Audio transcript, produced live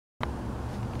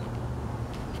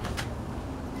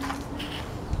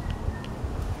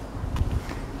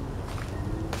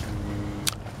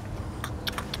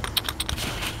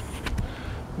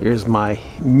Here's my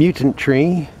mutant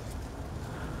tree.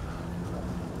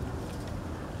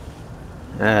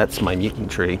 That's my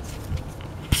mutant tree.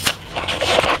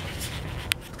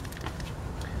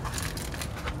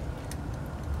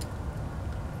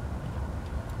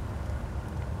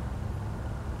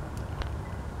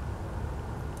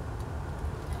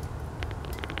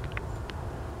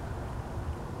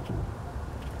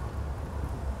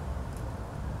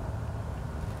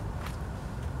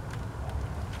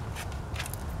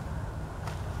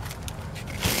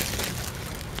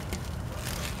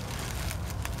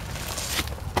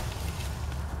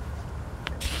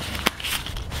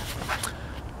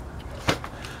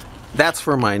 That's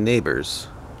for my neighbors.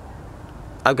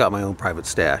 I've got my own private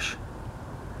stash.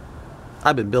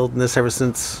 I've been building this ever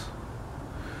since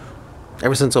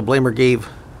Oblamer gave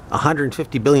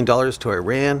 $150 billion to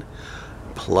Iran,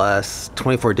 plus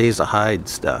 24 days to hide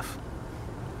stuff.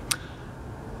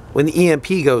 When the EMP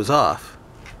goes off,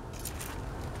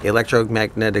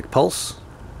 electromagnetic pulse,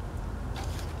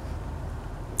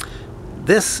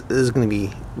 this is going to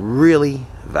be really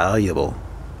valuable.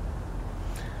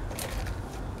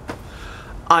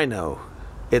 I know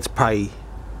it's probably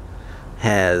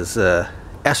has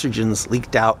estrogens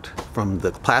leaked out from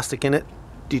the plastic in it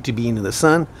due to being in the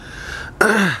sun.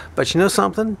 But you know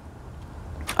something?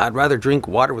 I'd rather drink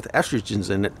water with estrogens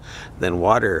in it than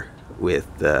water with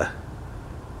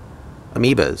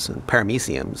amoebas and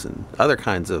parameciums and other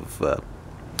kinds of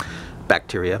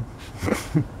bacteria.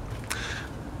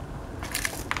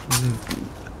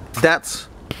 That's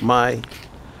my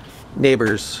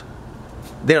neighbors.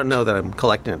 They don't know that I'm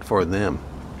collecting it for them.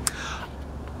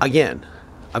 Again,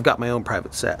 I've got my own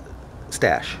private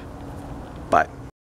stash. Bye.